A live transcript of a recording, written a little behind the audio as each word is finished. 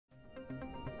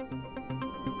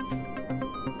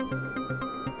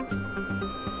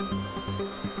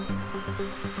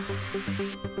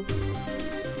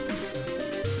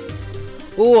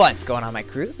What's going on, my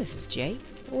crew? This is Jay.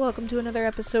 Welcome to another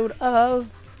episode of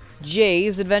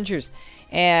Jay's Adventures.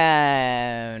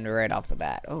 And right off the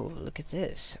bat, oh, look at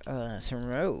this. Some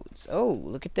roads. Oh,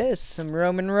 look at this. Some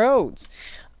Roman roads.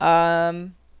 Yeah.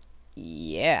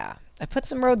 I put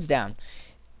some roads down,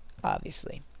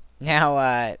 obviously.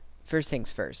 Now, first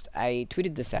things first. I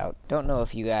tweeted this out. Don't know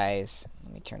if you guys...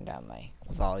 Let me turn down my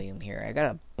volume here. I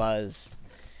got a buzz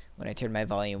when I turn my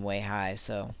volume way high,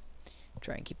 so...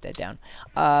 try and keep that down.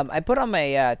 I put on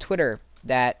my Twitter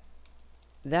that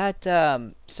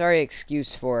sorry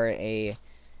excuse for a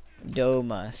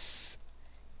Domus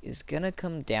is gonna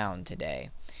come down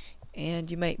today. And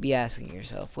you might be asking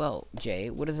yourself, well, Jay,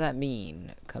 what does that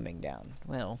mean, coming down?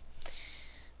 Well,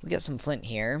 we got some flint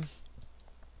here.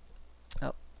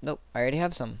 Oh, nope, I already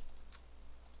have some.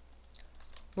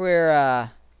 We're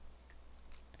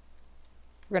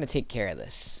gonna take care of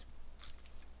this.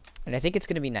 And I think it's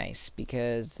going to be nice,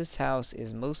 because this house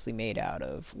is mostly made out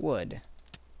of wood.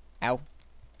 Ow.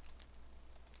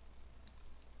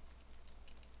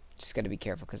 Just got to be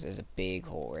careful, because there's a big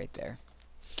hole right there.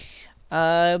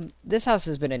 This house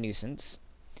has been a nuisance.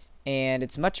 And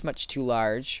it's much, much too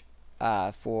large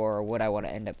for what I want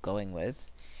to end up going with.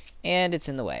 And it's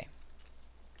in the way.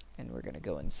 And we're going to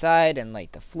go inside and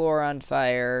light the floor on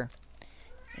fire.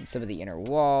 And some of the inner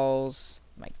walls.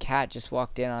 My cat just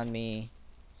walked in on me.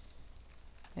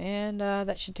 And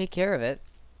that should take care of it.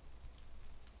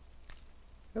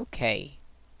 Okay.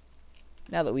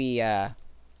 Now that we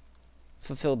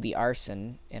fulfilled the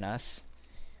arson in us,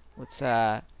 let's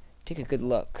take a good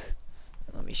look.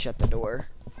 Let me shut the door.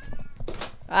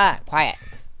 Ah, quiet.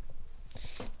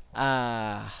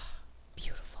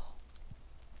 Beautiful.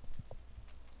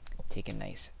 Take a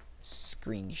nice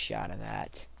screenshot of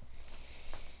that.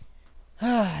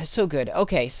 So good.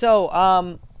 Okay,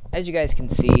 so as you guys can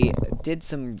see, did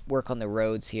some work on the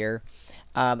roads here.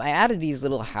 I added this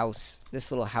little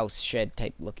house shed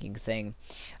type looking thing,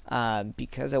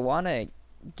 because I want to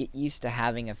get used to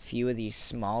having a few of these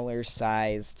smaller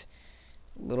sized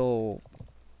little,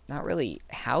 not really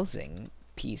housing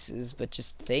pieces, but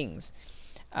just things.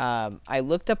 I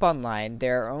looked up online.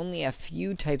 There are only a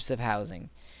few types of housing.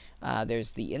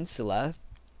 There's the insula,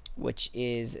 which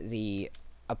is the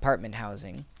apartment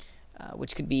housing.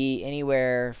 Which could be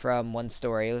anywhere from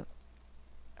 1-story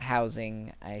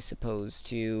housing, I suppose,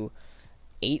 to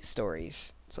 8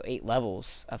 stories. So 8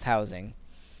 levels of housing.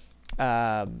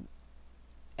 And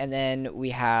then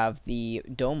we have the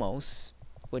domos,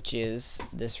 which is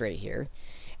this right here.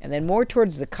 And then more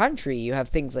towards the country, you have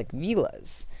things like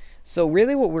villas. So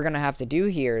really what we're going to have to do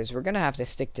here is we're going to have to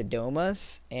stick to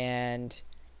domuses and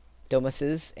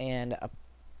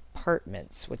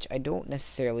apartments, which I don't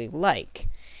necessarily like.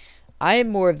 I am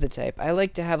more of the type, I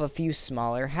like to have a few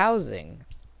smaller housing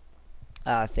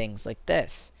things like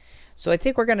this. So I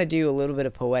think we're going to do a little bit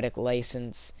of poetic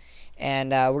license, and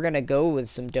we're going to go with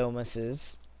some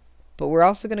domuses, but we're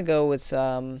also going to go with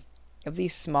some of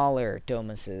these smaller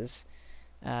domuses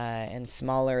and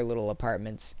smaller little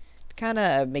apartments to kind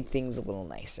of make things a little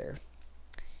nicer.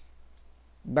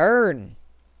 Burn!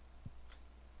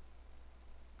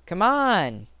 Come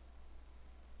on!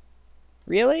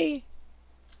 Really?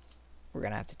 We're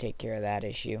going to have to take care of that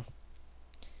issue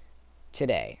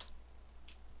today.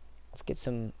 Let's get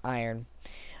some iron.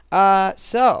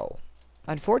 So,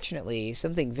 unfortunately,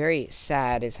 something very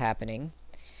sad is happening.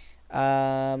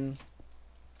 Walking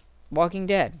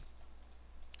Dead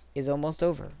is almost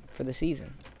over for the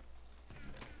season.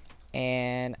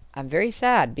 And I'm very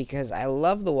sad because I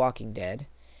love The Walking Dead.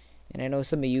 And I know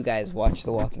some of you guys watch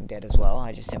The Walking Dead as well.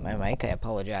 I just hit my mic. I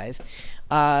apologize.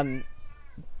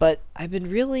 But I've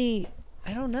been really...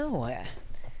 I don't know.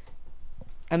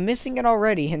 I'm missing it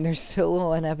already, and there's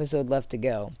still an episode left to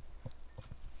go.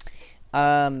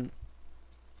 I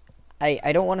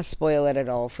don't want to spoil it at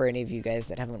all for any of you guys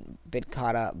that haven't been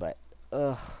caught up, but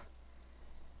ugh.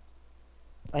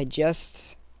 I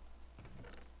just...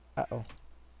 Uh-oh.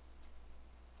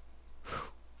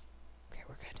 Okay,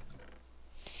 we're good.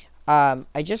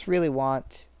 I just really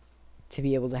want to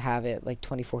be able to have it like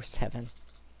 24/7.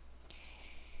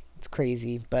 It's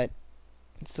crazy, but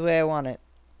it's the way I want it,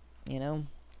 you know?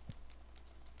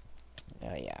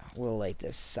 Oh yeah, we'll light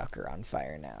this sucker on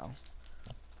fire now.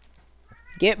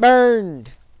 Get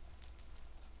burned!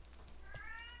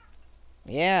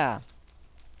 Yeah.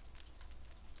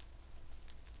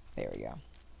 There we go.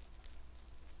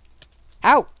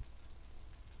 Ow!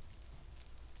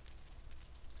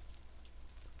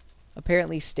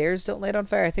 Apparently stairs don't light on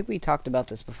fire. I think we talked about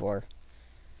this before.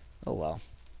 Oh well.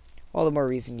 All the more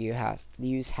reason you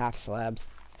use half slabs.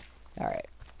 Alright.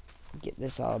 get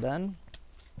this all done.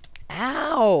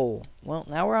 Ow! Well,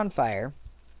 now we're on fire.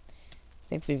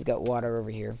 Thankfully, we've got water over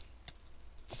here.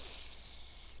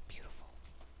 Beautiful.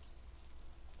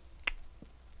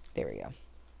 There we go.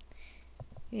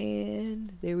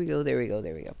 And there we go, there we go,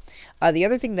 there we go. The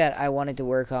other thing that I wanted to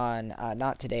work on,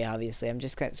 not today, obviously, I'm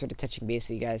just kind of sort of touching base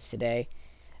with you guys today,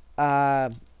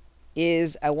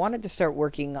 is I wanted to start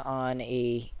working on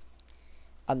the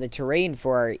terrain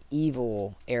for our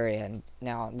evil area. And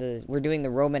now we're doing the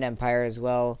Roman Empire as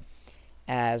well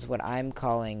as what I'm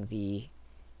calling the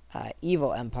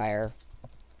evil empire.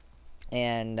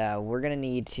 And we're going to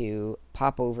need to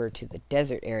pop over to the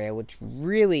desert area, which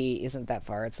really isn't that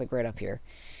far. It's like right up here.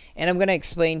 And I'm going to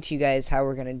explain to you guys how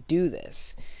we're going to do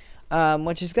this,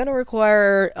 which is going to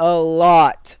require a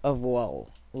lot of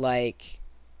wool, like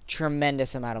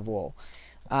tremendous amount of wool.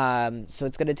 So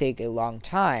it's going to take a long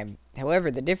time.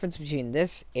 However, the difference between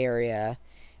this area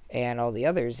and all the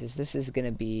others is this is going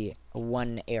to be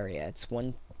one area. It's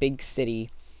one big city.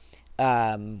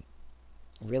 Really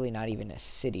not even a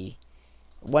city.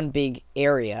 One big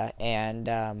area, and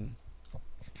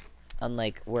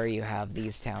unlike where you have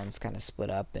these towns kind of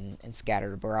split up and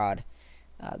scattered abroad,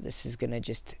 this is going to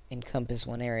just encompass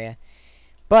one area.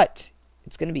 But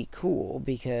it's going to be cool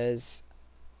because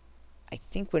I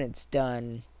think when it's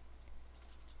done,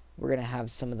 we're going to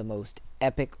have some of the most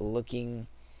epic looking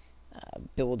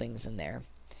buildings in there.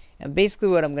 And basically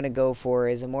what I'm going to go for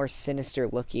is a more sinister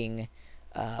looking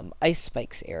ice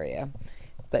spikes area.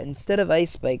 But instead of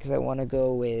ice spikes, I want to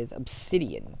go with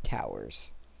obsidian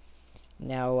towers.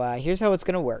 Now, here's how it's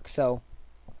going to work. So,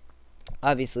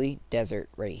 obviously, desert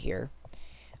right here.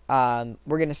 We're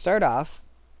going to start off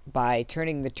by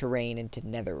turning the terrain into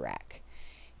netherrack.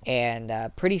 And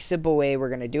pretty simple way we're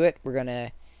going to do it. We're going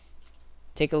to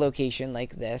take a location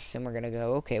like this, and we're going to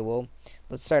go, okay, well,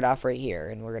 let's start off right here.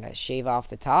 And we're going to shave off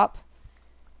the top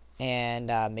and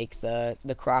make the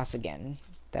cross again.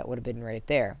 That would have been right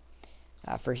there.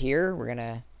 For here, we're going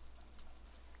to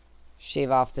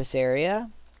shave off this area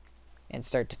and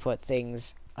start to put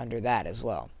things under that as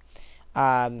well.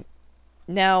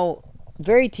 Now,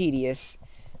 very tedious.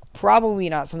 Probably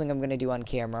not something I'm going to do on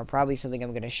camera. Probably something I'm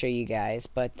going to show you guys.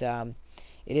 But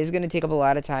it is going to take up a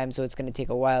lot of time, so it's going to take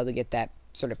a while to get that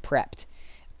sort of prepped.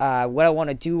 What I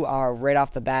want to do right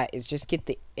off the bat is just get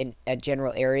a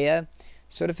general area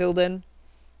sort of filled in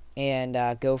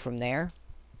and go from there.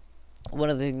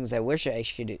 One of the things I wish I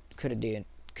could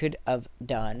have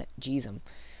done,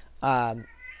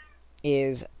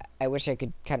 is I wish I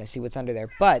could kind of see what's under there.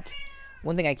 But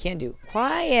one thing I can do,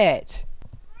 quiet.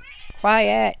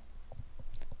 I'm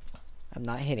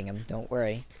not hitting him, don't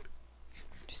worry.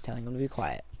 Just telling him to be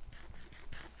quiet.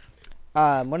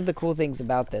 One of the cool things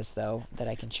about this, though, that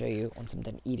I can show you once I'm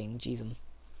done eating,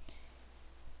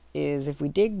 is if we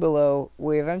dig below,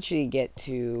 we eventually get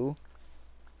to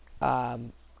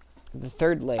the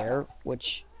third layer,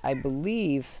 which I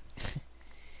believe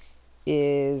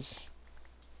is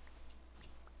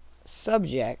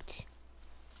subject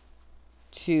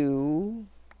to,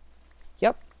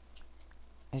 yep,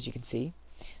 as you can see.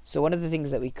 So one of the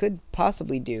things that we could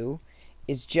possibly do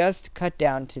is just cut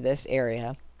down to this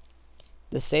area,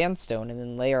 the sandstone, and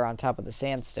then layer on top of the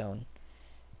sandstone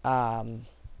the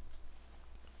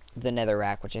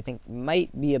netherrack, which I think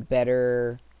might be a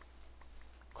better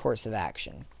course of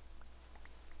action.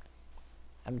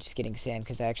 I'm just getting sand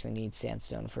because I actually need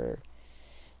sandstone for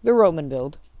the Roman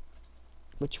build,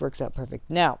 which works out perfect.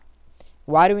 Now,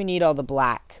 why do we need all the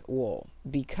black wool?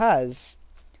 Because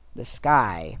the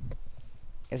sky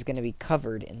is going to be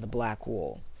covered in the black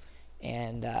wool.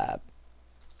 And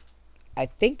I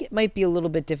think it might be a little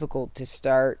bit difficult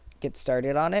to get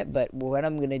started on it, but what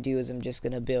I'm going to do is I'm just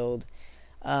going to build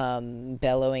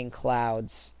bellowing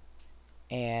clouds,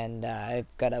 and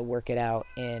I've got to work it out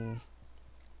in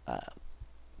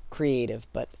creative,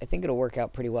 but I think it'll work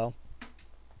out pretty well.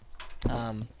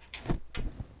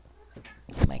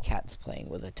 My cat's playing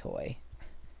with a toy.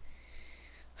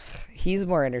 He's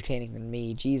more entertaining than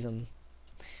me,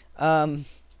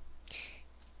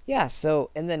 yeah,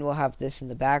 so, and then we'll have this in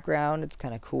the background. It's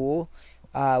kind of cool.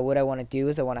 What I want to do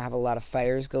is I want to have a lot of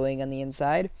fires going on the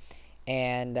inside,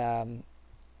 and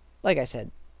like I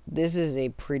said, this is a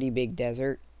pretty big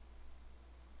desert,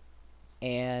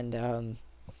 and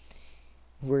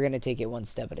we're gonna take it one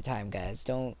step at a time, guys.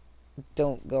 Don't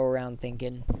go around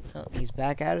thinking, oh, he's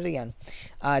back at it again.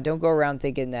 Don't go around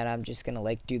thinking that I'm just gonna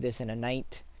like do this in a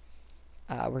night.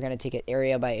 We're gonna take it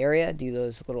area by area, do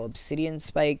those little obsidian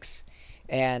spikes,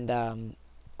 and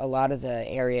a lot of the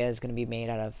area is gonna be made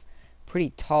out of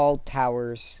pretty tall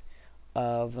towers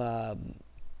of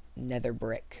nether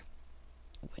brick.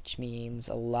 which means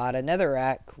a lot of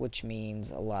netherrack, which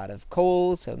means a lot of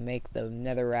coal, so make the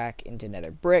netherrack into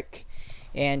nether brick,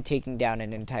 and taking down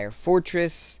an entire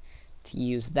fortress to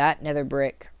use that nether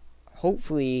brick.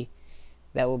 Hopefully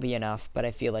that will be enough, but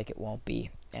I feel like it won't be.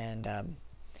 And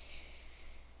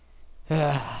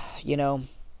you know,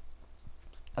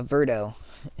 Averto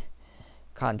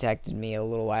contacted me a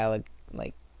little while ago,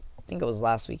 like, I think it was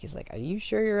last week. He's like, "Are you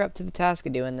sure you're up to the task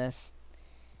of doing this?"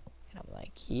 And I'm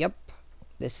like, "Yep.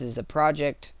 This is a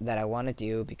project that I want to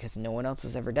do because no one else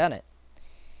has ever done it.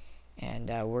 And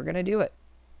we're going to do it.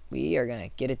 We are going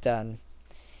to get it done."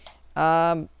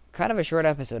 Kind of a short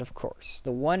episode, of course.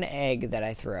 The one egg that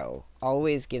I throw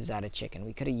always gives out a chicken.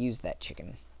 We could have used that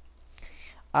chicken.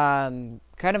 Kind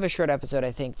of a short episode,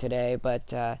 I think, today,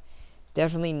 but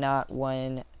definitely not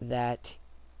one that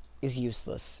is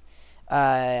useless.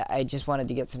 I just wanted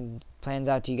to get some plans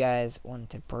out to you guys. Wanted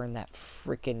to burn that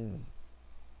freaking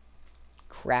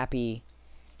crappy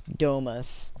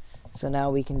domus. So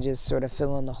now we can just sort of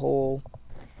fill in the hole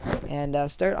and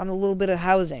start on a little bit of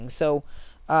housing. So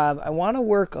I want to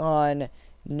work on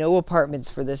no apartments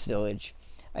for this village.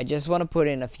 I just want to put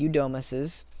in a few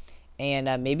domuses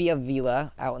and maybe a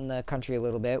villa out in the country a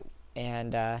little bit.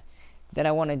 And then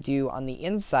I want to do on the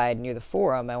inside near the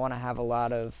forum, I want to have a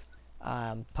lot of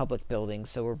public buildings.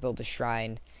 So we'll build a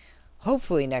shrine,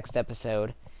 hopefully next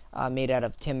episode, made out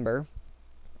of timber.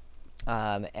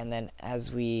 And then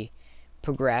as we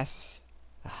progress,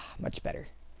 much better.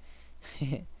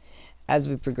 As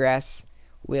we progress,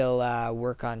 we'll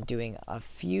work on doing a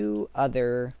few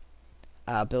other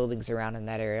buildings around in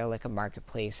that area, like a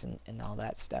marketplace and all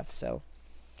that stuff. So,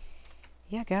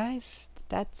 yeah, guys,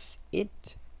 that's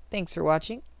it. Thanks for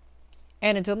watching.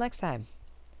 And until next time,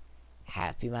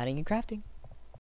 happy mining and crafting.